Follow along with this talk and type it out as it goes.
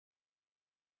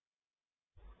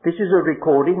This is a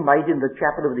recording made in the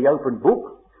chapel of the Open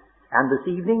Book, and this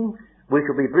evening we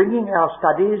shall be bringing our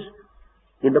studies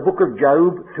in the book of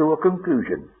Job to a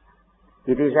conclusion.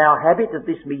 It is our habit at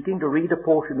this meeting to read a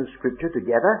portion of Scripture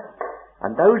together,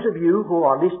 and those of you who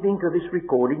are listening to this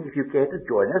recording, if you care to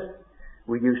join us,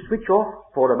 will you switch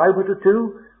off for a moment or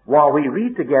two while we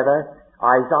read together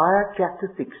Isaiah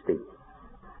chapter 60.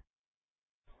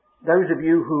 Those of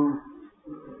you who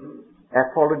have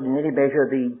followed in any measure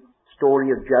the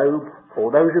story of Job,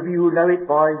 or those of you who know it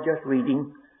by just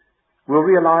reading, will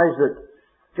realize that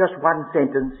just one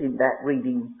sentence in that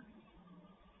reading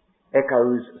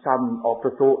echoes some of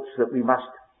the thoughts that we must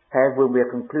have when we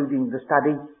are concluding the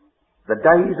study. The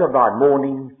days of thy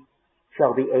mourning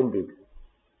shall be ended.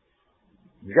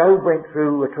 Job went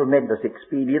through a tremendous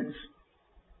experience.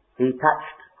 He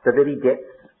touched the very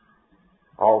depths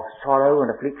of sorrow and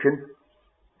affliction,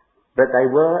 but they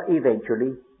were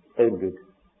eventually ended.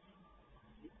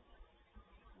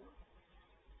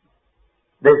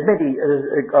 There's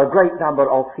a great number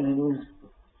of themes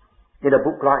in a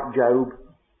book like Job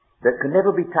that can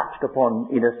never be touched upon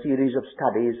in a series of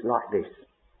studies like this.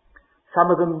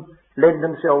 Some of them lend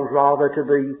themselves rather to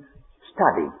the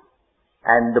study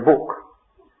and the book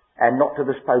and not to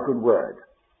the spoken word.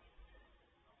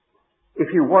 If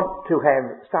you want to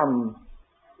have some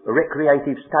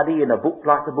recreative study in a book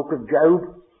like the book of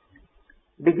Job,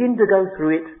 begin to go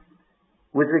through it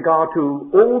with regard to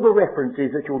all the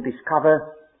references that you'll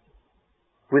discover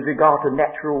with regard to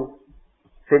natural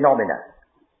phenomena.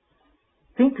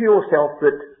 Think to yourself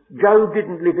that Job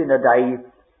didn't live in a day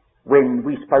when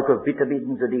we spoke of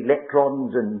vitamins and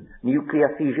electrons and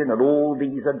nuclear fission and all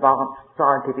these advanced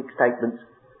scientific statements,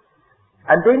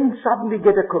 and then suddenly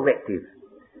get a corrective.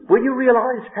 Will you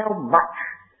realize how much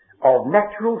of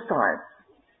natural science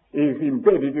is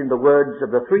embedded in the words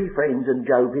of the three friends and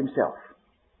Job himself?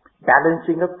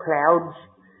 Balancing of clouds,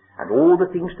 and all the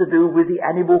things to do with the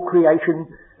animal creation,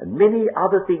 and many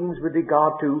other things with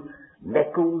regard to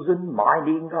metals and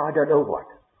mining, I don't know what.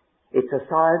 It's a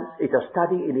science, it's a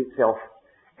study in itself,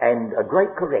 and a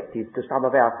great corrective to some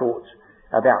of our thoughts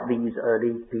about these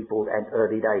early people and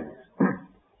early days.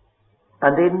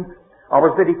 And then I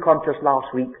was very conscious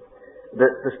last week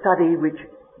that the study which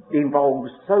involves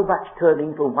so much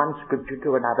turning from one scripture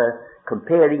to another,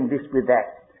 comparing this with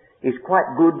that, is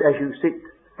quite good as you sit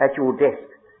at your desk,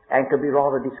 and can be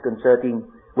rather disconcerting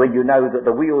when you know that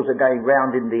the wheels are going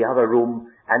round in the other room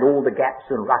and all the gaps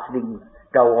and rustlings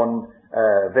go on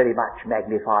very much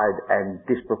magnified and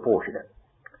disproportionate.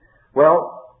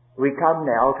 Well, we come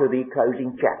now to the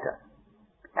closing chapter.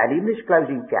 And in this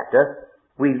closing chapter,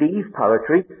 we leave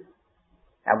poetry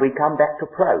and we come back to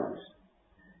prose.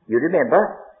 You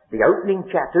remember, the opening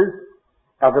chapters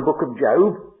of the book of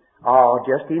Job are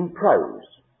just in prose,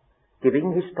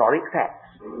 giving historic facts.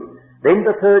 Then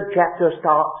the third chapter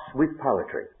starts with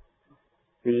poetry.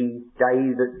 The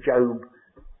day that Job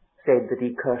said that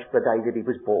he cursed the day that he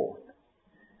was born.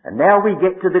 And now we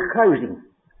get to the closing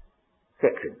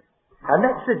section. And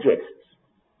that suggests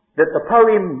that the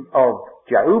poem of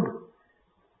Job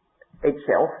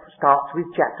itself starts with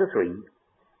chapter 3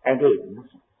 and ends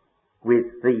with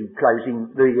the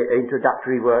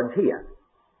introductory words here.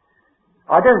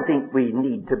 I don't think we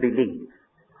need to believe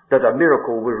that a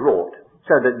miracle was wrought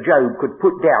so that Job could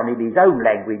put down in his own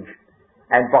language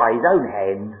and by his own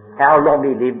hand how long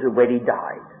he lived and when he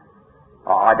died.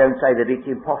 I don't say that it's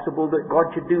impossible that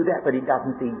God should do that, but it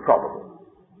doesn't seem probable.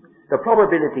 The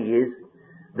probability is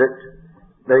that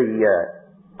the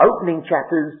opening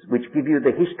chapters, which give you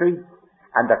the history,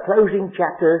 and the closing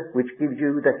chapter, which gives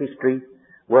you the history,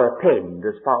 were penned,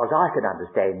 as far as I can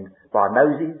understand, by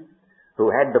Moses,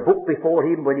 who had the book before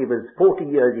him when he was 40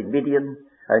 years in Midian,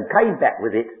 and came back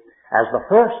with it as the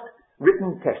first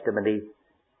written testimony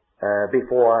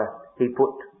before he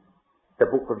put the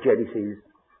book of Genesis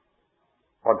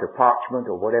onto parchment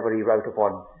or whatever he wrote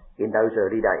upon in those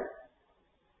early days.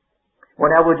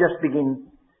 Well, now we'll just begin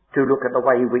to look at the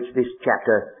way in which this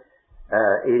chapter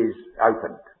is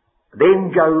opened.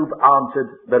 Then Job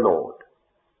answered the Lord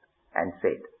and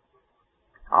said,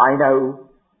 I know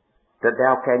that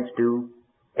thou canst do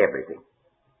everything,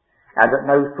 and that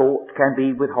no thought can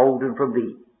be withholden from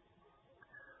thee.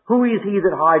 Who is he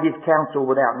that hideth counsel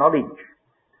without knowledge?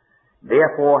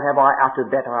 Therefore have I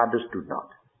uttered that I understood not,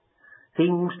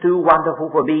 things too wonderful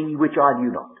for me which I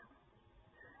knew not.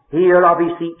 Hear, I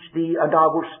beseech thee, and I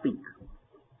will speak.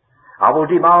 I will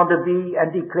demand of thee,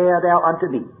 and declare thou unto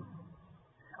me.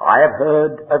 I have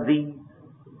heard of thee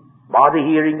by the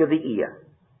hearing of the ear,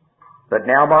 but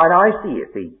now mine eye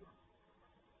seeth thee.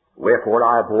 Wherefore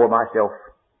I abhor myself,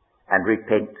 and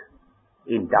repent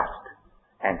in dust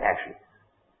and ashes.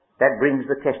 that brings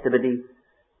the testimony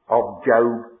of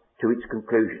Job to its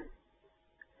conclusion.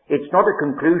 It's not a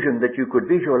conclusion that you could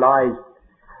visualize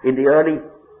in the early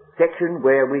section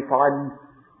where we find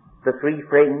the three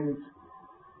friends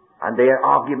and their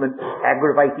arguments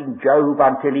aggravating Job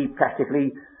until he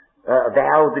practically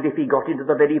vowed that if he got into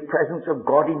the very presence of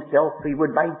God himself, he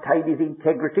would maintain his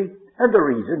integrity. And the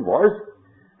reason was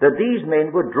that these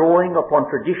men were drawing upon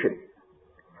tradition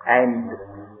and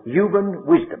human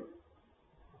wisdom.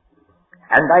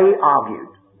 And they argued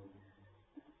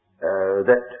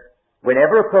that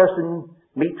whenever a person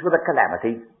meets with a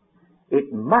calamity, it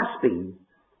must be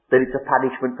that it's a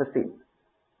punishment for sin.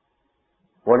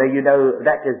 Well, now you know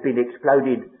that has been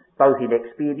exploded both in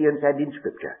experience and in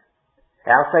Scripture.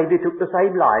 Our Saviour took the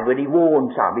same line when he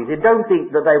warned some. He said, don't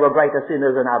think that they were greater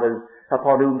sinners than others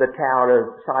upon whom the tower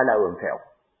of Siloam fell.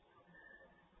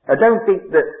 Don't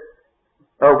think that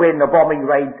when the bombing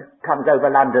raid comes over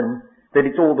London, that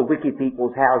it's all the wicked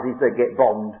people's houses that get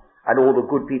bombed and all the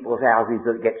good people's houses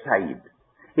that get saved.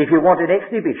 If you want an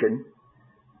exhibition,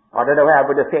 I don't know how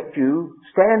it would affect you,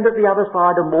 stand at the other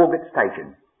side of Moorgate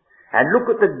Station and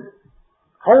look at the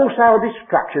wholesale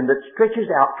destruction that stretches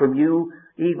out from you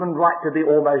even right to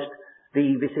almost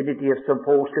the vicinity of St.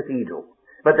 Paul's Cathedral.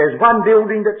 But there's one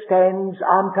building that stands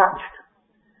untouched,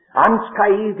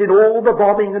 unscathed in all the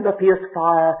bombing and the fierce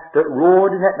fire that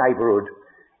roared in that neighbourhood.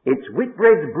 It's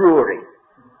Whitbread's Brewery.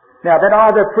 Now that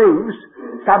either proves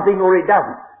something or it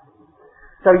doesn't.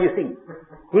 So you see,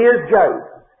 here's Job.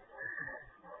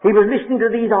 He was listening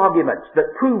to these arguments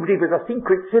that proved he was a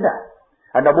secret sinner.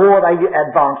 And the more they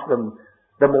advanced them,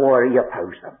 the more he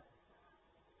opposed them.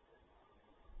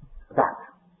 But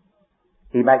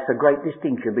he makes a great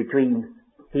distinction between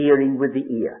hearing with the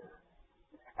ear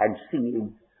and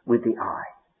seeing with the eye.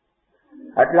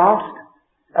 At last,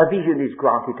 a vision is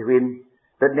granted to him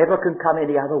that never can come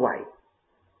any other way.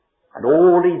 And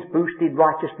all his boosted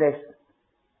righteousness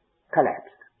collapsed.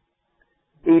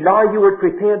 Elihu had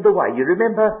prepared the way. You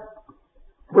remember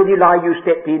when Elihu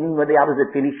stepped in when the others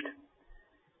had finished?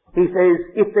 He says,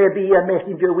 if there be a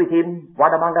messenger with him,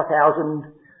 one among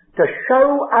 1,000, to show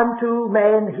unto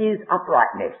man his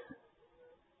uprightness.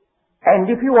 And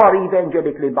if you are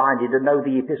evangelically minded and know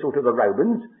the epistle to the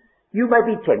Romans, you may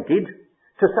be tempted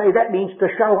to say that means to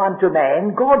show unto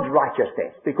man God's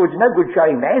righteousness, because it's no good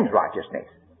showing man's righteousness.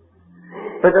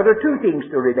 But there are two things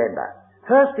to remember.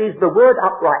 First is the word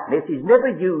uprightness is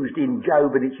never used in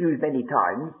Job, and it's used many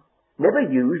times, never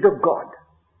used of God,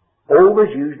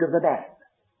 always used of the man.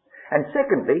 And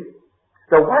secondly,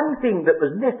 the one thing that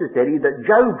was necessary that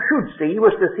Job should see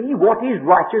was to see what his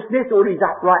righteousness or his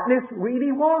uprightness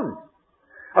really was.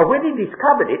 And when he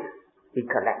discovered it, he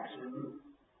collapsed.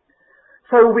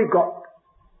 So we've got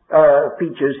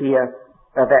features here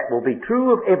that will be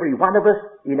true of every one of us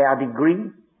in our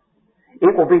degree.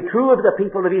 It will be true of the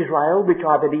people of Israel, which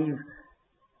I believe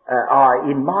are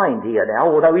in mind here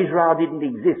now, although Israel didn't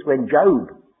exist when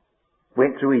Job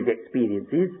went through his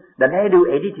experiences. The man who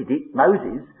edited it,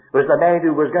 Moses, was the man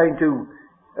who was going to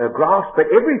grasp at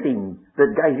everything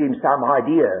that gave him some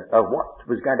idea of what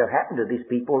was going to happen to this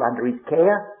people under his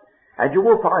care. And you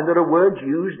will find there are words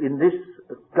used in this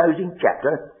closing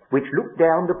chapter which look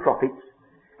down the prophets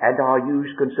and are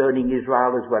used concerning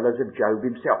Israel as well as of Job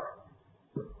himself.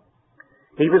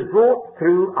 He was brought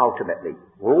through ultimately.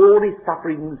 All his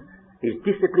sufferings, his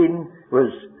discipline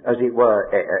was, as it were,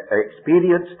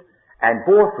 experienced and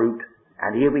bore fruit,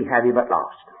 and here we have him at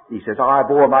last. He says, I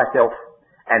bore myself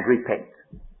and repent.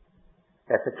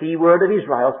 That's the key word of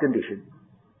Israel's condition.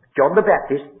 John the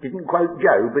Baptist didn't quote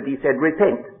Job, but he said,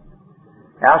 repent.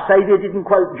 Our Saviour didn't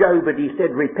quote Job, but he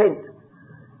said, repent.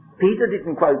 Peter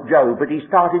didn't quote Job, but he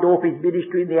started off his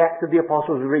ministry in the Acts of the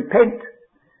Apostles, repent.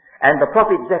 And the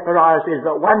prophet Zechariah says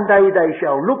that one day they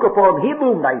shall look upon him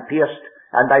whom they pierced,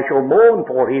 and they shall mourn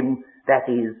for him. That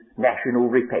is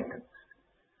national repentance.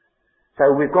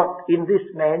 So we've got in this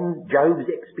man, Job's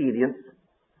experience,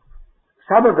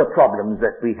 some of the problems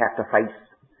that we have to face.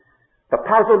 The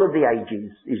puzzle of the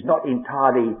ages is not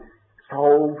entirely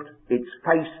solved, it's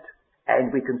faced,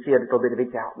 and we can see a little bit of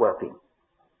its outworking.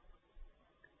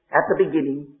 At the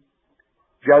beginning,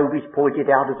 Job is pointed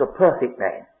out as a perfect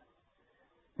man.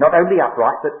 Not only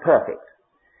upright, but perfect.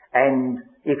 And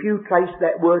if you trace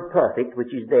that word perfect,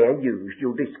 which is there used,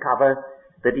 you'll discover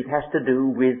that it has to do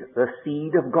with the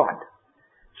seed of God.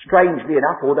 Strangely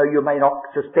enough, although you may not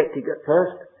suspect it at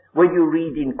first, when you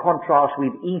read in contrast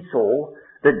with Esau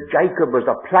that Jacob was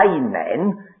a plain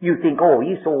man, you think, oh,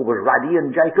 Esau was ruddy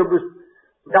and Jacob was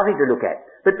nothing to look at.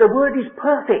 But the word is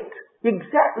perfect.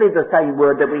 Exactly the same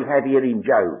word that we have here in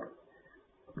Job.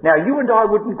 Now, you and I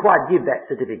wouldn't quite give that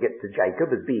certificate to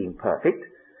Jacob as being perfect,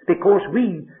 because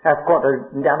we have got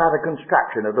another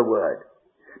construction of the word.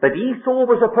 But Esau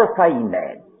was a profane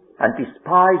man and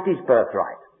despised his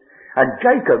birthright. And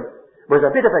Jacob was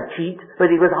a bit of a cheat,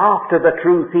 but he was after the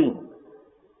true thing.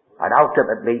 And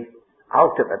ultimately,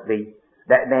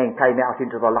 that man came out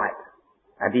into the light,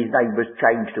 and his name was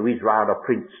changed to Israel, a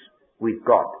prince with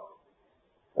God.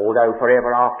 Although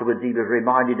forever afterwards he was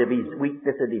reminded of his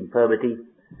weakness and infirmity,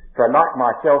 for like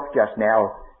myself just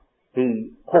now,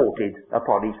 he halted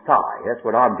upon his thigh. That's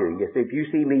what I'm doing. So if you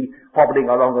see me hobbling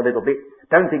along a little bit,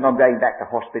 don't think I'm going back to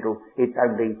hospital. It's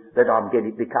only that I'm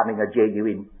becoming a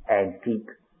genuine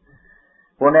antique.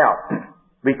 Well now,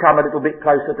 we come a little bit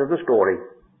closer to the story.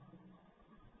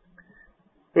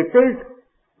 It says,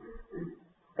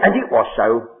 and it was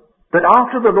so, that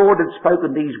after the Lord had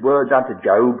spoken these words unto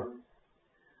Job,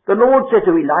 the Lord said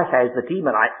to Eliphaz the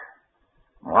Temanite,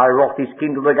 My wrath is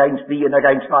kindled against thee and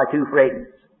against thy two friends,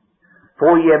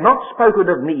 for ye have not spoken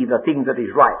of me the thing that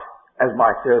is right, as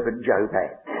my servant Job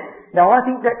had. Now I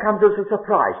think that comes as a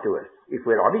surprise to us, if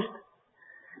we're honest,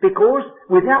 because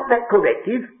without that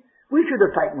corrective, we should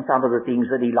have taken some of the things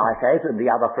that Eliphaz and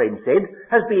the other friends said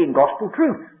as being gospel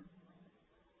truth.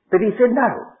 But he said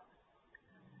no.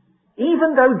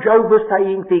 Even though Job was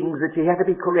saying things that he had to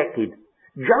be corrected,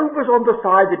 Job was on the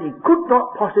side that he could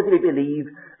not possibly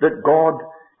believe that God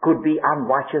could be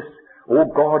unrighteous or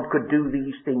God could do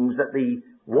these things that the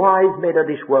wise men of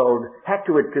this world had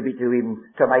to attribute to him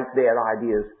to make their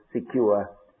ideas secure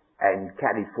and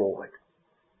carried forward.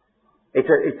 It's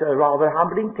a rather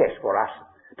humbling test for us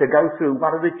to go through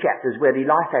one of the chapters where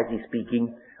Eliphaz is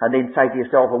speaking and then say to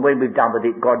yourself, and when we've done with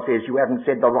it, God says, you haven't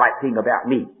said the right thing about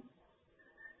me.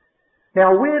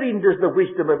 Now, wherein does the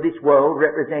wisdom of this world,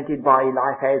 represented by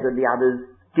Eliphaz and the others,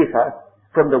 differ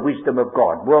from the wisdom of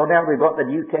God? Well, now we've got the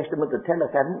New Testament to tell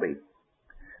us, haven't we?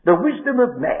 The wisdom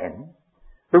of man,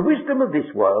 the wisdom of this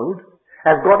world,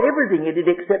 has got everything in it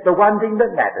except the one thing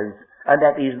that matters, and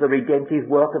that is the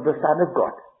redemptive work of the Son of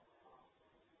God.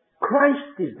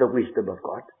 Christ is the wisdom of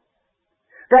God.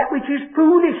 That which is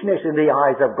foolishness in the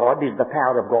eyes of God is the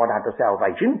power of God unto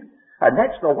salvation. And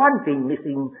that's the one thing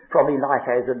missing from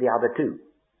Eliphaz and the other two.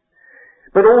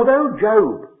 But although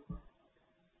Job,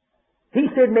 he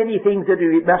said many things that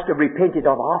he must have repented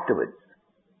of afterwards,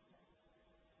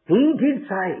 he did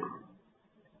say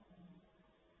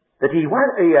that he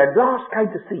at last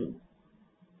came to see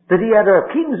that he had a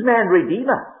kinsman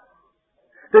redeemer,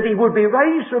 that he would be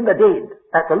raised from the dead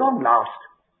at the long last.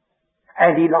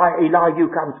 And Elihu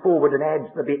comes forward and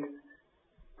adds the bit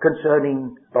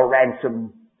concerning the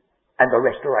ransom and the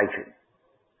restoration.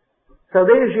 So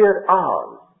there's your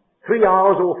hours. 3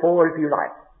 hours or 4 if you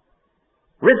like.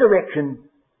 Resurrection,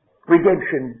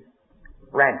 redemption,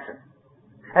 ransom.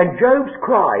 And Job's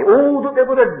cry, oh that there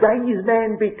were a day's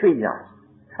man between us.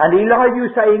 And Elihu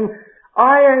saying,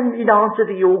 I am in answer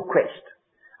to your quest.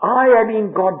 I am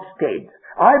in God's stead.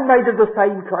 I'm made of the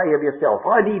same clay of yourself.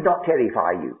 I need not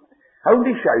terrify you.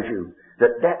 Only shows you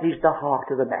that that is the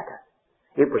heart of the matter.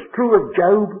 It was true of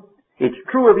Job. It's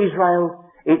true of Israel.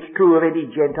 It's true of any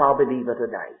Gentile believer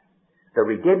today. The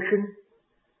redemption,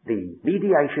 the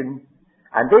mediation,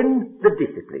 and then the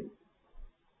discipline.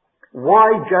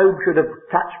 Why Job should have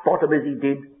touched bottom as he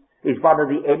did is one of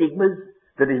the enigmas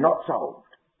that is not solved.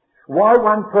 Why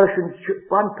one person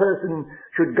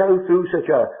should go through such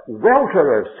a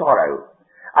welter of sorrow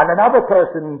and another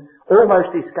person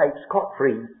almost escapes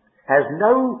scot-free has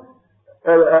no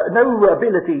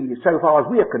ability, so far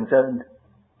as we are concerned,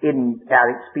 in our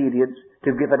experience,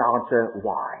 to give an answer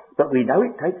why. But we know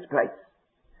it takes place.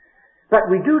 But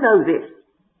we do know this,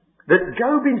 that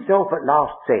Job himself at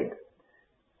last said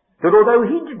that although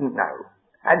he didn't know,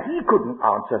 and he couldn't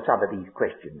answer some of these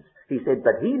questions, he said,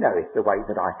 but he knoweth the way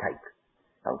that I take.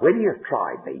 And when he has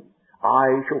tried me,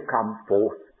 I shall come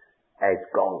forth as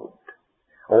gold.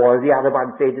 Or the other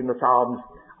one said in the Psalms,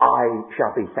 I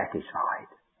shall be satisfied.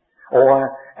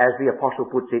 Or, as the Apostle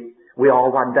puts it, we are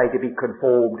one day to be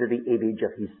conformed to the image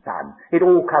of his Son. It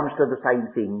all comes to the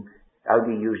same thing,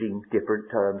 only using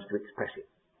different terms to express it.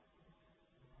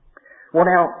 Well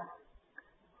now,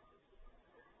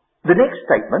 the next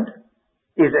statement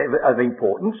is of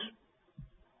importance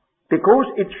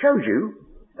because it shows you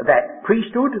that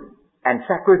priesthood and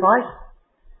sacrifice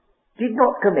did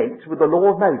not commence with the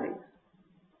law of Moses,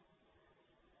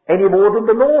 any more than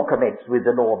the law commenced with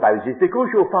the law of Moses, because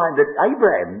you'll find that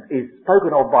Abraham is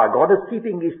spoken of by God as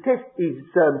keeping his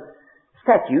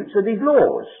statutes and his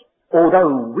laws,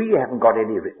 although we haven't got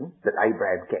any written that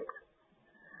Abraham kept.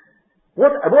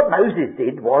 What Moses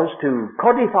did was to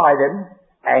codify them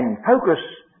and focus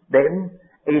them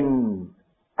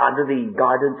under the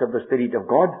guidance of the Spirit of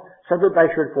God, so that they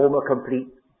should form a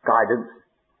complete guidance,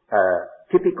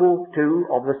 typical too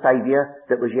of the Saviour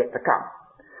that was yet to come.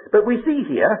 But we see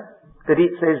here that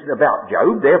it says about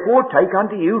Job, therefore take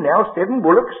unto you now 7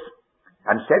 bullocks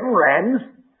and 7 rams,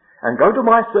 and go to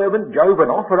my servant Job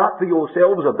and offer up for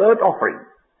yourselves a burnt offering.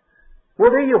 Well,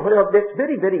 there you have, that's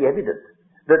very, very evident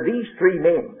that these 3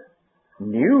 men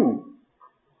knew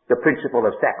the principle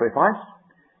of sacrifice,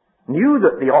 knew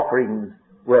that the offerings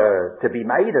were to be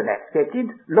made and accepted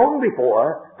long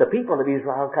before the people of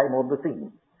Israel came on the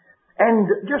scene. And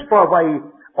just by way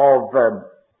of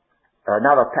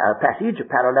another passage, a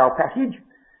parallel passage,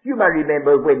 you may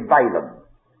remember when Balaam,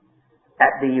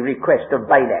 at the request of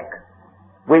Balak,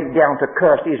 went down to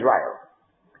curse Israel.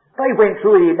 They went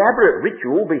through an elaborate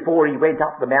ritual before he went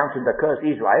up the mountain to curse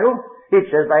Israel. It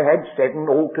says they had 7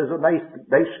 altars and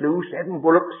they slew 7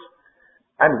 bullocks.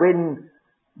 And when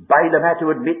Balaam had to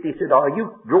admit, he said,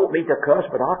 you brought me to curse,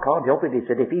 but I can't help it. He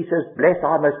said, if he says bless,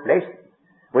 I must bless.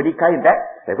 When he came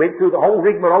back, they went through the whole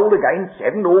rigmarole again,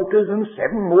 7 altars and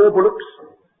 7 more bullocks.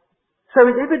 So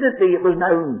evidently it was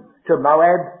known to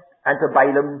Moab and to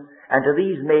Balaam and to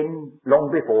these men long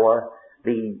before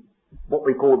what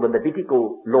we call the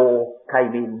Levitical law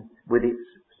came in with its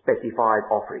specified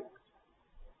offerings.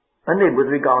 And then with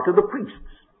regard to the priests.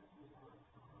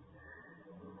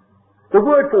 The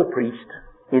word for priest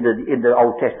in the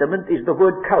Old Testament is the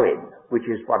word Cohen, which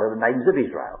is one of the names of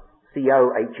Israel.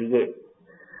 C-O-H-E-N.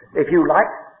 If you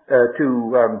like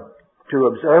to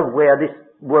observe where this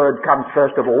word comes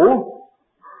first of all,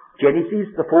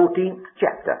 Genesis, the 14th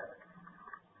chapter,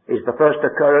 is the first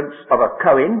occurrence of a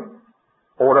Cohen,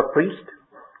 or a priest,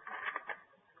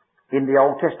 in the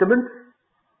Old Testament.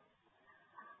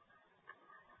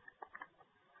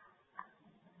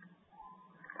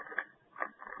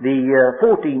 The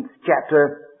 14th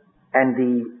chapter and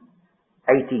the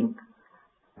 18th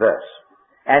verse.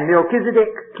 And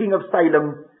Melchizedek, king of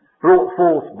Salem, brought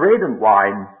forth bread and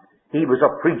wine. He was a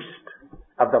priest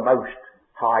of the Most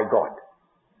High God.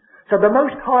 So the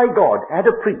Most High God had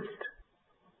a priest,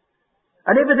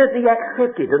 and evidently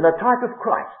accepted in the type of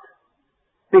Christ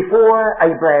before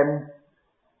Abraham,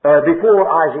 before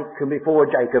Isaac and before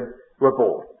Jacob were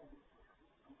born.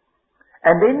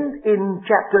 And then in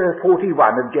chapter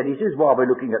 41 of Genesis, while we're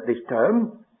looking at this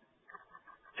term,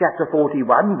 chapter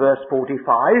 41 verse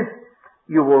 45,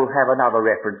 you will have another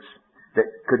reference that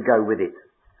could go with it.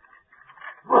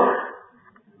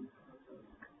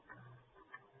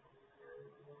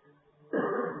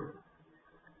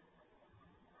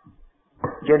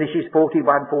 Genesis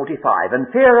 41:45. And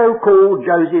Pharaoh called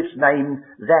Joseph's name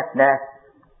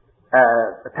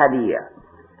Zaphnath-Paneah.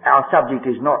 Our subject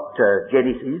is not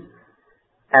Genesis,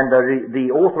 and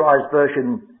the authorized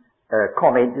version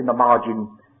comment in the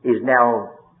margin is now,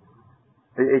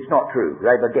 it's not true.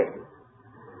 They were dead.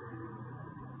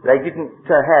 They didn't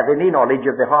have any knowledge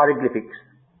of the hieroglyphics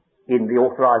in the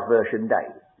authorized version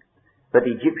days. But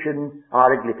Egyptian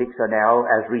hieroglyphics are now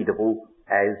as readable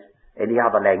as any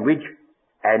other language.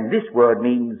 And this word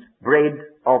means bread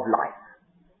of life.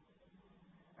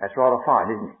 That's rather fine,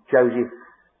 isn't it? Joseph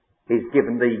is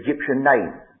given the Egyptian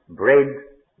name, bread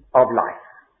of life.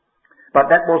 But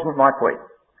that wasn't my point.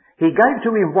 He gave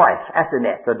to him wife,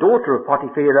 Asenath, the daughter of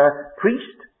Potipharah,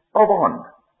 priest of On.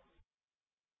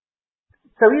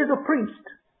 So he is a priest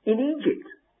in Egypt.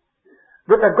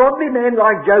 But a godly man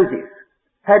like Joseph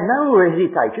had no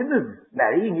hesitation of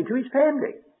marrying into his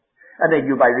family. And then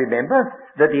you may remember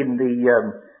that in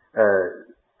the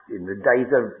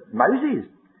days of Moses,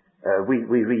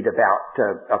 we read about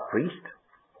a priest.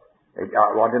 I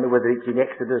don't know whether it's in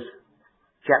Exodus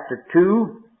chapter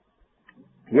 2.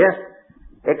 Yes,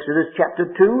 Exodus chapter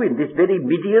 2, in this very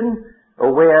Midian,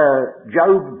 where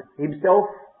Job himself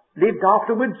lived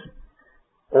afterwards,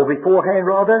 or beforehand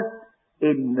rather,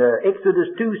 in Exodus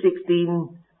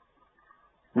 2:16.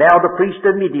 Now the priest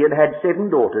of Midian had 7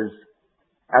 daughters,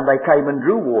 and they came and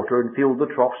drew water and filled the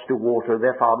troughs to water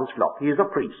their father's flock. He is a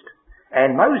priest.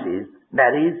 And Moses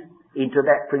marries into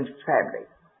that priest's family.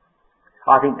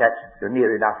 I think that's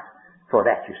near enough for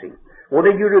that, you see. Well,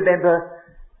 then you remember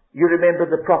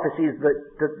the prophecies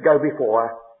that go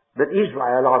before, that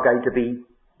Israel are going to be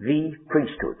the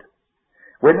priesthood.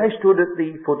 When they stood at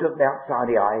the foot of Mount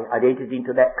Sinai and entered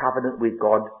into that covenant with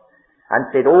God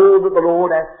and said, all that the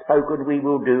Lord hath spoken we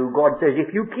will do, God says,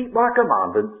 if you keep my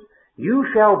commandments, you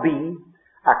shall be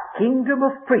a kingdom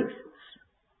of priests.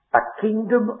 A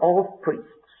kingdom of priests.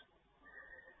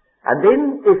 And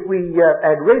then if we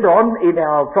had read on in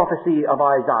our prophecy of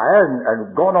Isaiah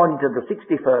and gone on to the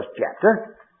 61st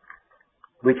chapter,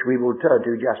 which we will turn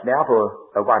to just now for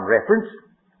one reference,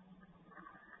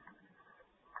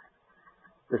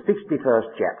 the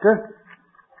 61st chapter,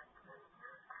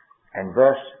 And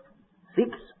verse 6,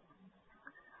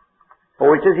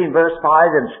 for it says in verse 5,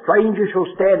 and strangers shall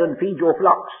stand and feed your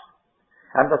flocks,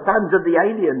 and the sons of the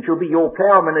alien shall be your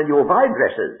ploughmen and your vine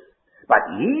dressers, but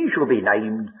ye shall be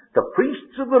named the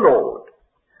priests of the Lord.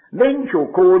 Men shall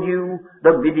call you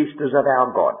the ministers of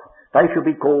our God. They shall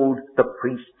be called the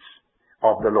priests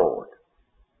of the Lord.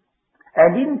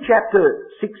 And in chapter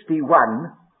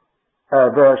 61,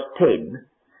 verse 10,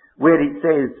 where it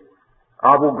says,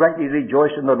 I will greatly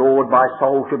rejoice in the Lord, my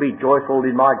soul shall be joyful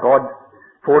in my God,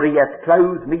 for he hath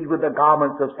clothed me with the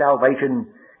garments of salvation,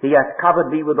 he hath covered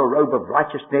me with a robe of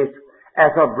righteousness,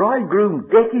 as a bridegroom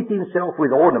decketh himself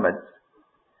with ornaments.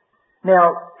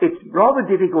 Now, it's rather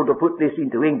difficult to put this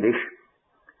into English,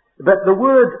 but the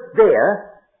word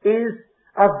there is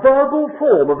a verbal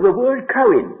form of the word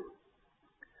Cohen.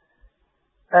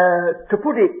 To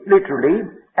put it literally,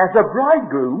 as a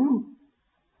bridegroom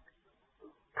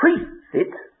priests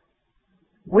it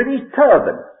with his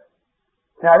turban.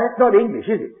 Now that's not English,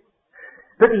 is it?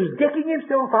 But he's decking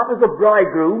himself up as a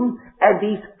bridegroom and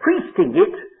he's priesting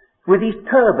it with his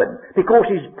turban, because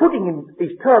he's putting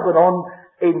his turban on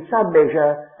in some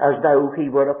measure as though he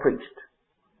were a priest.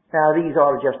 Now these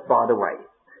are just by the way.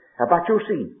 But you'll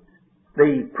see,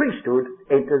 the priesthood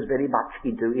enters very much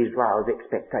into Israel's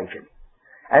expectation.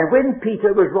 And when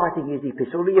Peter was writing his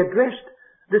epistle, he addressed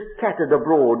the scattered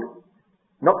abroad,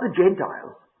 not the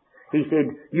Gentiles. He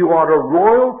said, you are a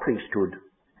royal priesthood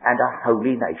and a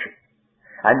holy nation.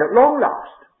 And at long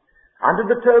last, under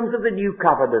the terms of the new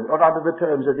covenant, not under the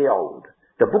terms of the old,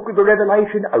 the book of the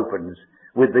Revelation opens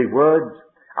with the words,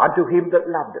 unto him that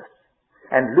loved us,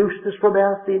 and loosed us from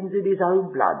our sins in his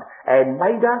own blood, and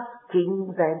made us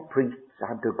kings and priests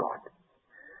unto God.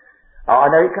 I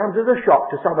know it comes as a shock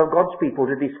to some of God's people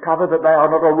to discover that they are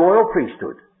not a royal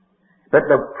priesthood. But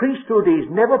the priesthood is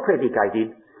never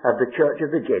predicated of the church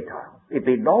of the Gentiles. It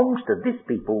belongs to this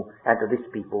people and to this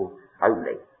people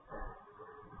only.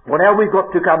 Well, now we've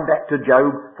got to come back to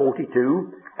Job 42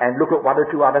 and look at one or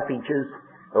two other features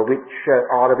which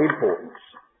are of importance.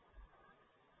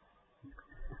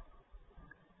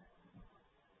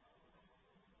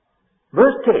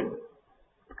 Verse 10.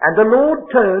 And the Lord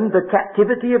turned the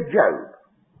captivity of Job.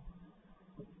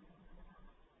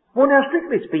 Well, now,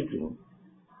 strictly speaking,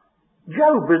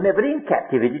 Job was never in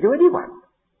captivity to anyone.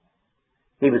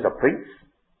 He was a prince.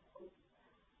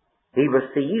 He was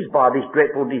seized by this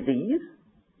dreadful disease,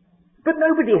 but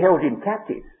nobody held him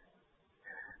captive.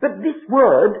 But this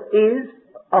word is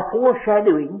a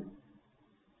foreshadowing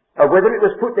of whether it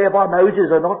was put there by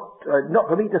Moses or not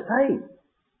for me to say.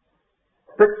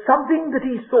 But something that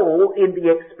he saw in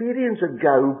the experience of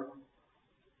Job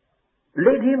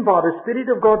led him by the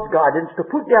Spirit of God's guidance to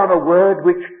put down a word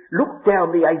which looked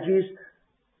down the ages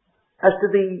as to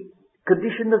the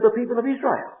condition of the people of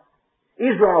Israel.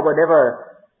 Israel were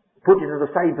never put into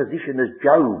the same position as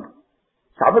Job.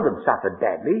 Some of them suffered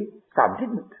badly, some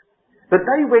didn't. But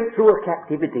they went through a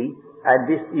captivity, and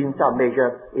this in some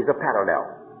measure is a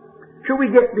parallel. Shall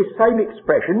we get this same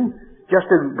expression just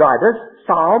to guide us?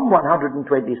 Psalm 126.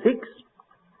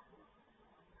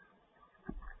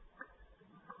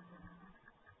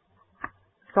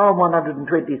 Psalm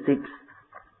 126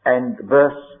 and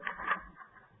verse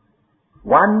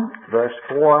 1, verse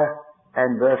 4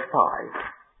 and verse 5.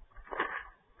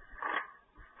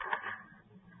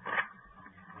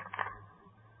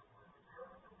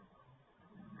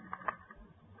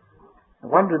 I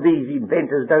wonder if these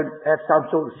inventors don't have some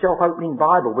sort of self-opening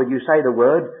Bible when you say the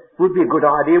word. Would be a good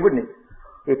idea, wouldn't it?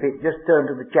 If it just turned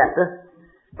to the chapter.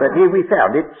 But here we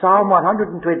found it, Psalm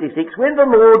 126, when the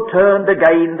Lord turned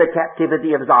again the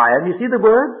captivity of Zion. You see the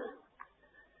words?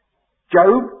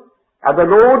 Job, and the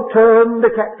Lord turned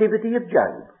the captivity of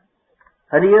Job.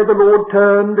 And here the Lord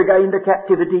turned again the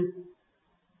captivity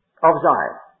of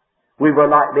Zion. We were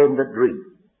like them that dream.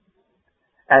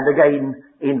 And again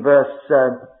in verse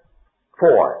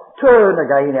 4, turn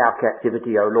again our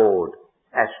captivity, O Lord,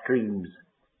 as streams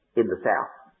in the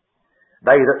south.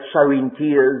 They that sow in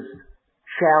tears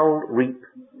shall reap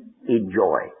in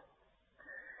joy.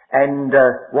 And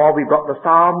while we've got the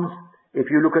Psalms, if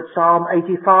you look at Psalm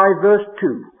 85 verse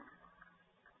 2.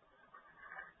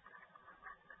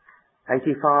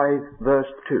 85 verse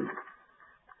 2.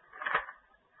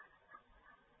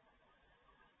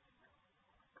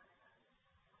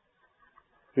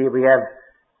 Here we have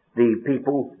the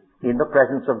people in the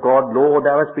presence of God. Lord,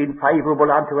 thou hast been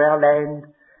favourable unto our land.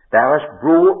 Thou hast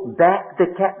brought back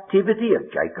the captivity of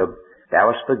Jacob.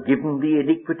 Thou hast forgiven the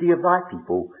iniquity of thy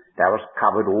people. Thou hast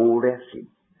covered all their sin.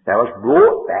 Thou hast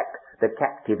brought back the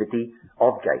captivity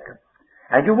of Jacob.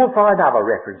 And you will find other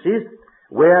references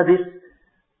where this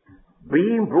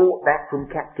being brought back from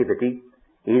captivity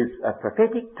is a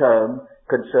prophetic term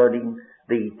concerning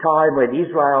the time when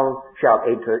Israel shall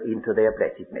enter into their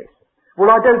blessedness.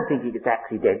 Well, I don't think it's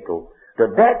accidental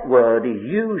that that word is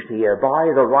used here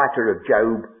by the writer of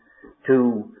Job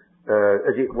to,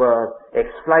 as it were,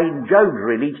 explain Job's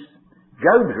release,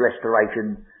 Job's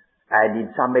restoration, and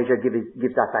in some measure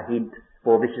gives us a hint,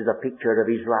 for this is a picture of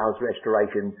Israel's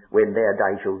restoration when their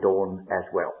day shall dawn as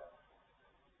well.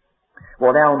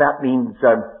 Well, now that means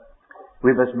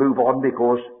we must move on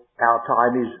because our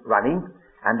time is running,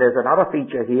 and there's another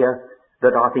feature here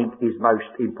that I think is most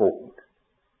important.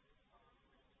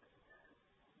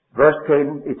 Verse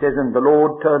 10, it says, "And the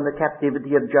Lord turned the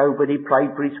captivity of Job when he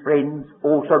prayed for his friends.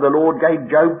 Also the Lord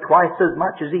gave Job twice as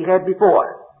much as he had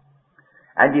before."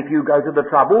 And if you go to the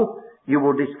trouble, you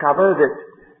will discover that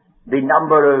the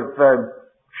number of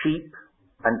sheep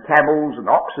and camels and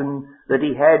oxen that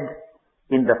he had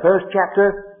in the first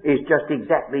chapter is just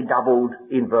exactly doubled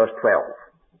in verse 12.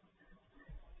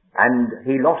 And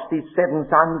he lost his 7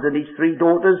 sons and his 3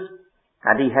 daughters,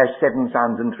 and he has 7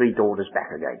 sons and 3 daughters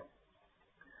back again.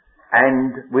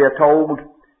 And we are told,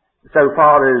 so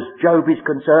far as Job is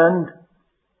concerned,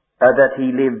 that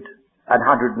he lived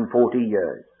 140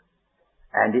 years.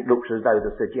 And it looks as though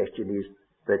the suggestion is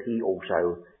that he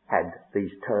also had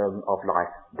his term of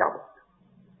life doubled.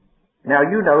 Now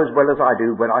you know as well as I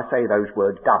do when I say those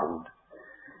words doubled,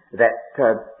 that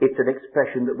it's an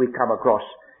expression that we come across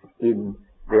in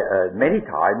many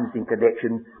times in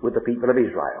connection with the people of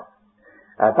Israel.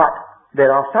 But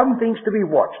there are some things to be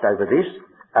watched over this,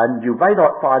 and you may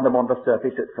not find them on the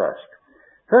surface at first.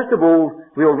 First of all,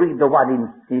 we'll read the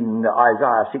one in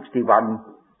Isaiah 61,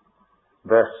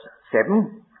 verse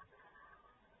 7.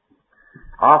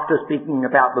 After speaking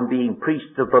about them being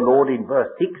priests of the Lord in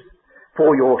verse 6,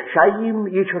 "For your shame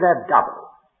ye shall have double,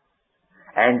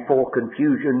 and for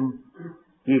confusion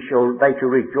they shall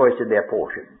rejoice in their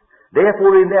portion.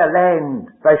 Therefore in their land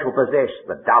they shall possess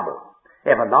the double.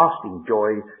 Everlasting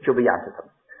joy shall be unto them."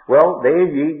 Well, there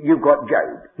you've got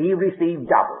Job. He received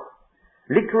double.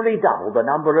 Literally double the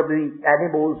number of the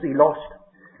animals he lost.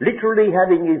 Literally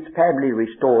having his family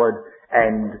restored,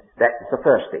 and that's the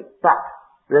first thing. But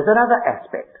there's another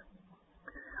aspect.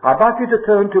 I'd like you to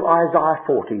turn to Isaiah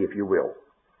 40, if you will.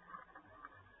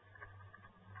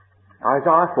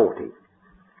 Isaiah 40.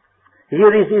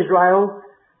 Here is Israel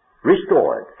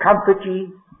restored. Comfort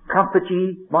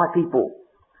ye, my people.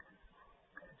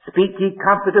 Speak ye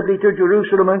comfortably to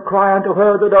Jerusalem, and cry unto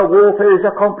her that her warfare is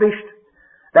accomplished,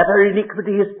 that her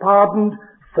iniquity is pardoned,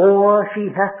 for she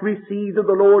hath received of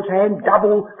the Lord's hand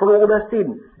double for all her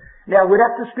sins. Now we'd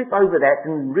have to slip over that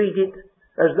and read it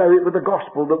as though it were the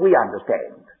gospel that we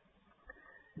understand.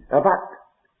 But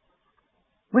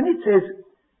when it says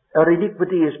her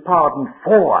iniquity is pardoned,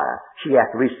 for she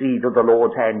hath received of the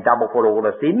Lord's hand double for all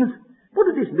her sins, what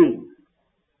does this mean?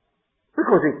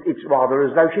 Because it's rather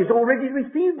as though she's already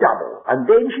received double, and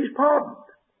then she's pardoned.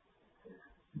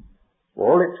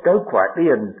 Well, let's go quietly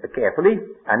and carefully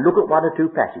and look at one or two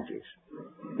passages.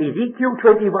 Ezekiel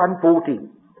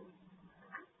 21:14.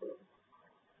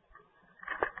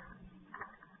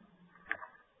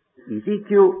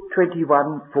 Ezekiel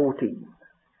 21:14.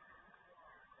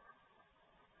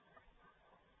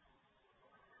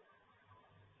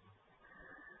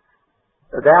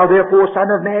 "Thou therefore, son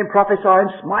of man, prophesy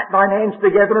and smite thine hands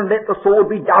together, and let the sword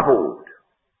be doubled."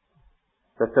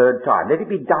 The third time. Let it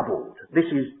be doubled. This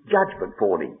is judgment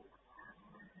falling.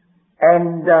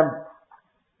 And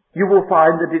you will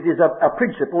find that it is a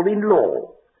principle in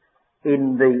law.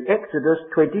 In the Exodus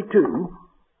 22,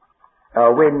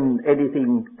 when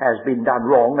anything has been done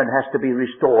wrong and has to be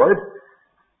restored,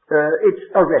 it's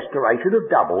a restoration of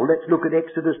double. Let's look at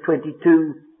Exodus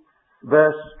 22,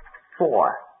 verse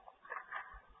 4.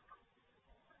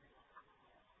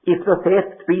 "If the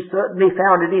theft be certainly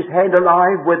found in his hand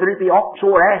alive, whether it be ox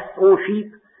or ass or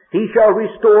sheep, he shall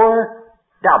restore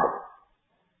double."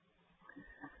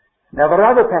 Now there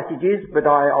are other passages, but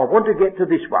I want to get to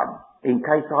this one in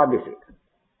case I miss it.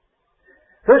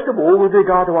 First of all, with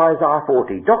regard to Isaiah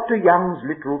 40, Dr. Young's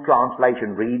literal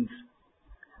translation reads,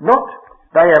 "Not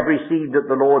they have received at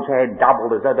the Lord's hand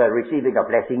double as though they're receiving a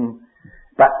blessing,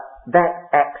 but that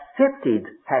accepted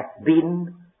hath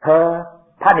been her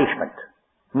punishment."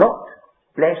 Not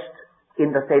blessed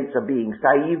in the sense of being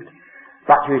saved,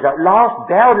 but she was at last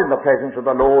bowed in the presence of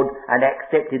the Lord and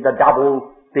accepted the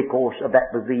double because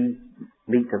that was the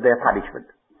meat of their punishment.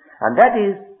 And that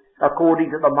is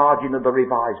according to the margin of the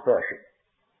Revised Version.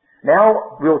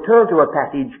 Now we'll turn to a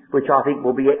passage which I think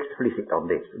will be explicit on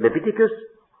this. Leviticus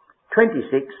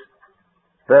 26,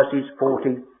 verses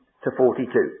 40 to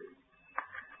 42.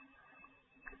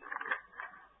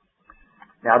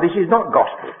 Now this is not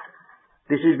gospel.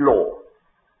 This is law.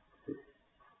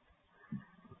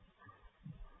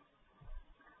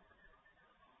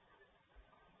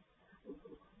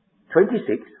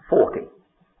 (26:40).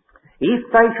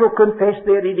 If they shall confess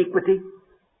their iniquity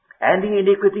and the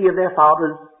iniquity of their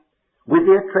fathers with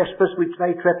their trespass which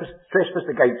they trespassed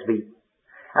against me,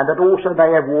 and that also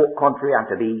they have walked contrary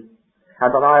unto me, and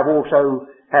that I have also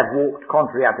have walked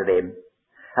contrary unto them,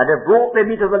 and have brought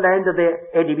them into the land of their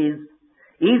enemies,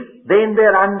 if then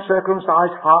their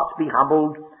uncircumcised hearts be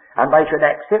humbled, and they should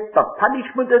accept the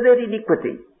punishment of their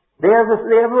iniquity. There are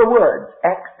the words,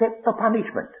 accept the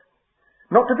punishment.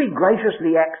 Not to be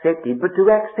graciously accepted, but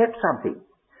to accept something.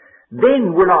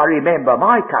 Then will I remember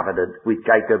my covenant with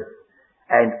Jacob,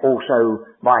 and also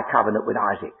my covenant with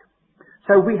Isaac.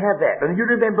 So we have that. And you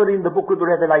remember in the book of the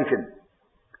Revelation,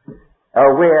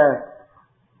 where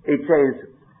it says,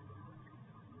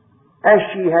 as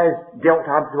she has dealt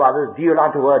unto others, deal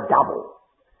unto her double.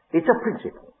 It's a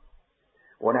principle.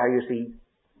 Well, now you see,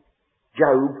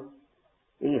 Job,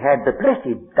 he had the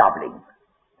blessed doubling.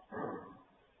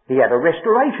 He had a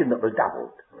restoration that was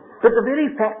doubled. But the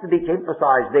very fact that it's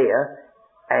emphasized there,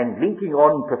 and linking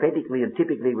on prophetically and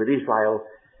typically with Israel,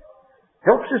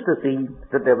 helps us to see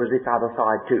that there was this other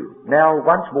side too. Now,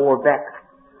 once more back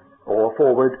or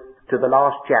forward to the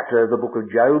last chapter of the book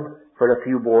of Job for a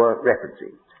few more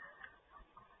references.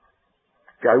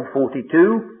 Job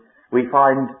 42, we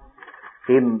find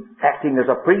him acting as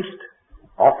a priest,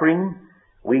 offering.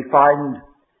 We find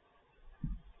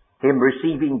him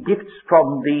receiving gifts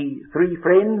from the three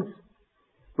friends.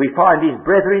 We find his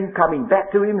brethren coming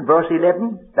back to him, verse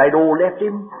 11. They'd all left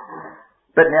him,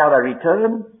 but now they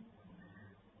return.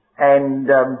 And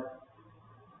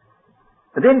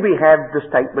then we have the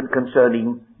statement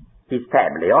concerning his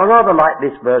family. I rather like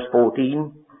this verse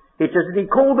 14. It says that he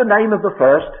called the name of the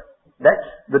first, that's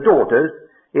the daughters.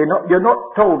 You're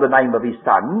not told the name of his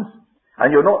sons,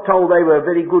 and you're not told they were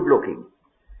very good looking.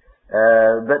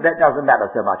 But that doesn't matter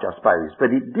so much, I suppose.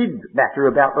 But it did matter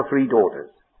about the three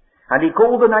daughters. And he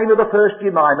called the name of the first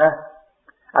Jemimah,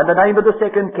 and the name of the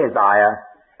second Keziah,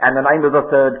 and the name of the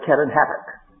third Keren-Happuch.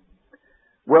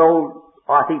 Well,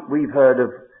 I think we've heard of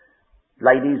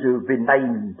ladies who've been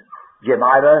named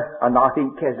Jemimah, and I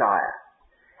think Keziah.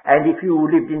 And if you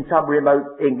lived in some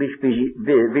remote English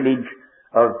village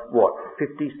of,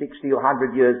 50, 60 or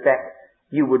 100 years back,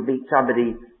 you would meet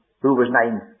somebody who was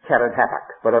named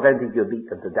Keren-Happuch, but I don't think you'll meet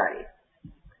them today.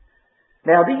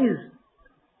 Now these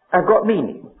have got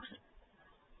meanings.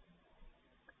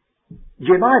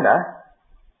 Jemimah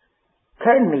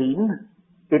can mean,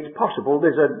 it's possible,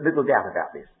 there's a little doubt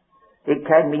about this, it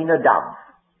can mean a dove.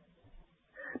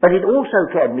 But it also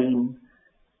can mean,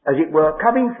 as it were,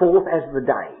 coming forth as the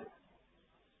day.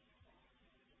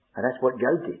 And that's what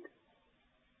Job did.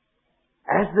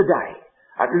 As the day.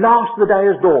 At last the day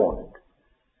has dawned.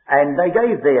 And they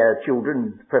gave their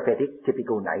children prophetic,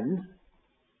 typical names.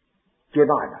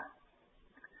 Jemimah.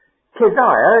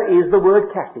 Keziah is the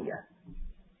word cassia.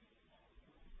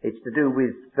 It's to do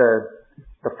with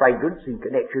the fragrance in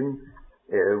connection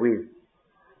with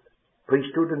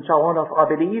priesthood and so on, I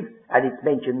believe. And it's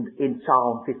mentioned in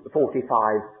Psalm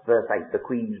 45, verse 8, the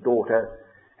queen's daughter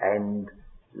and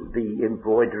the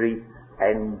embroidery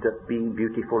and being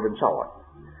beautiful and so on.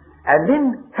 And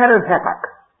then Keren-Happuch.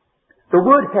 The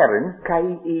word Heron,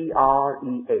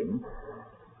 K-E-R-E-N,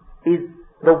 is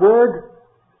the word,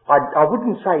 I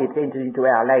wouldn't say it's entered into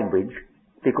our language,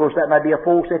 because that may be a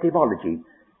false etymology,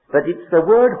 but it's the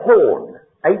word horn,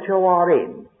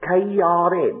 H-O-R-N,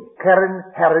 K-E-R-N, Keren,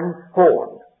 Heron,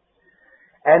 horn.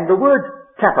 And the word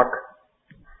Happuch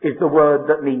is the word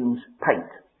that means paint.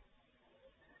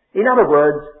 In other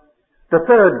words, the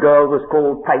third girl was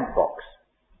called Paintbox.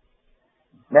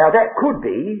 Now that could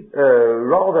be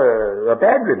rather a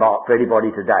bad remark for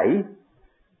anybody today.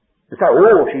 To say,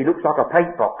 oh, she looks like a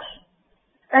paintbox.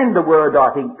 And the word,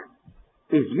 I think,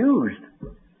 is used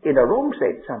in a wrong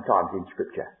sense sometimes in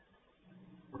Scripture.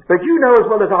 But you know as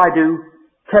well as I do,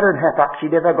 Keren-Happuch,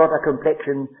 she never got a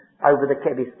complexion over the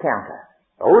chemist's counter.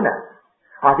 Oh no.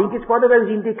 I think it's one of those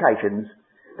indications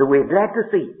that we're glad to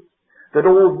see that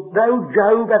although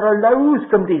Job had a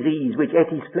loathsome disease which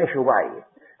ate his flesh away,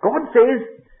 God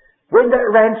says, when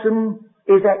that ransom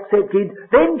is accepted,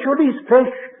 then shall his flesh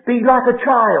be like a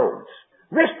child's.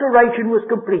 Restoration was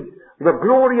complete. The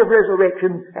glory of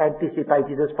resurrection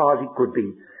anticipated as far as it could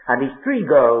be. And his three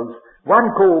girls,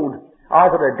 one called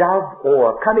either a dove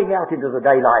or coming out into the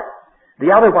daylight,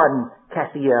 the other one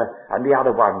cassia, and the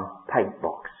other one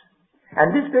paintbox.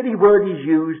 And this very word is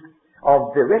used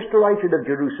of the restoration of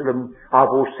Jerusalem. I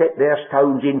will set their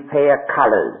stones in fair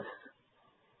colours.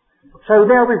 So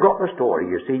now we've got the story,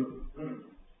 you see.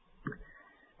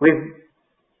 We've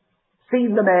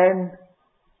seen the man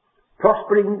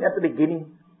prospering at the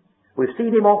beginning. We've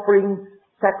seen him offering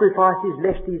sacrifices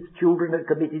lest his children had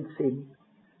committed sin.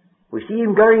 We see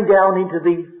him going down into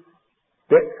the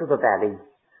depths of the valley.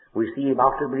 We see him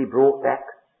ultimately brought back.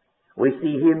 We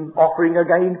see him offering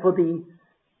again for the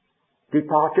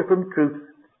departure from truth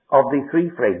of the three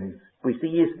friends. We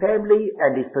see his family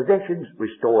and his possessions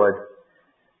restored.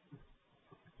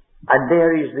 And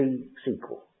there is the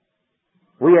sequel.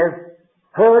 We have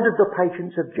heard of the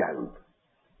patience of Job,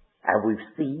 and we've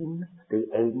seen the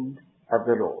end of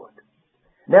the Lord.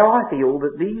 Now I feel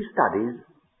that these studies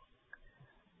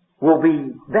will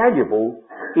be valuable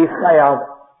if they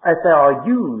are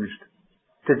used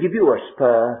to give you a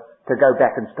spur to go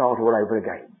back and start all over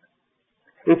again.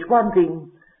 It's one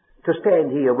thing to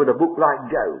stand here with a book like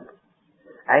Job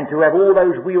and to have all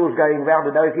those wheels going round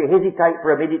and know if you hesitate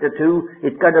for a minute or two,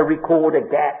 it's going to record a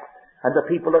gap, and the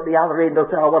people at the other end will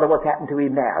say, I wonder what's happened to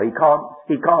him now. He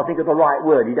can't think of the right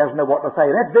word. He doesn't know what to say.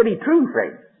 That's very true,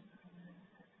 friends.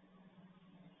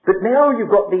 But now you've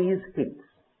got these hints.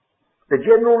 The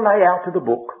general layout of the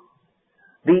book,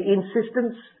 the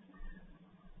insistence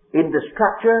in the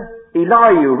structure,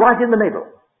 Elihu right in the middle.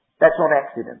 That's not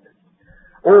accident.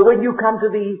 Or when you come to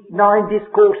the 9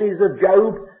 discourses of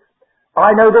Job,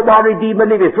 I know that my Redeemer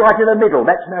liveth right in the middle.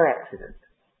 That's no accident.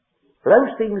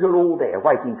 Those things are all there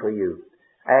waiting for you.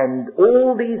 And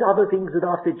all these other things that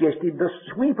are suggested, the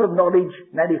sweep of knowledge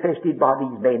manifested by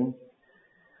these men.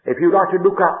 If you like to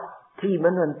look up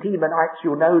Teman and Temanites,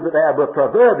 you'll know that they were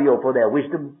proverbial for their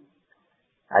wisdom.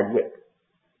 And yet,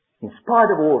 in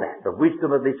spite of all that, the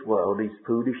wisdom of this world is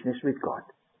foolishness with God.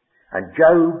 And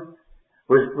Job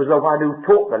was the one who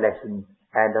taught the lesson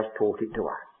and has taught it to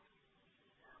us.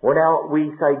 Well, now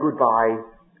we say goodbye,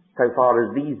 so far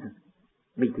as these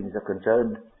meetings are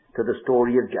concerned, to the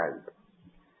story of Job.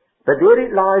 But there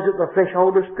it lies at the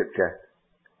threshold of Scripture.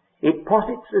 It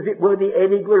posits, as it were, the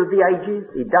enigma of the ages.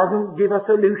 It doesn't give a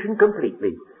solution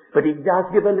completely, but it does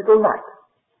give a little light.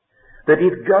 That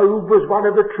if Job was one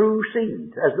of the true seed,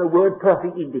 as the word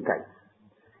perfect indicates,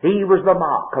 he was the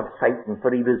mark of Satan, for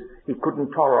he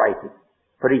couldn't tolerate it,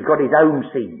 for he's got his own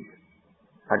seed.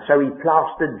 And so he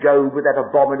plastered Job with that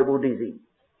abominable disease.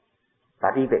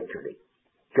 But eventually,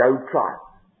 Job triumphed,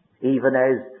 even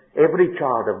as every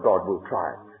child of God will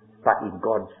triumph, but in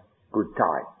God's good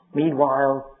time.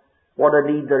 Meanwhile, what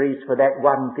a need there is for that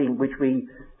one thing which we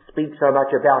speak so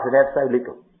much about and have so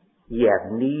little. Ye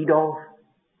have need of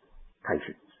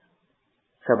patience.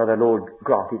 So may the Lord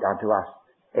grant it unto us,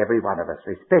 every one of us,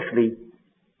 especially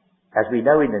as we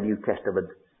know in the New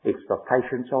Testament, it's the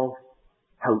patience of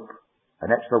hope. And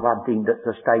that's the one thing that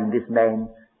sustained this man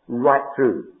right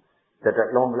through, that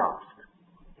at long last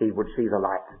he would see the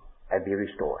light and be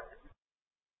restored.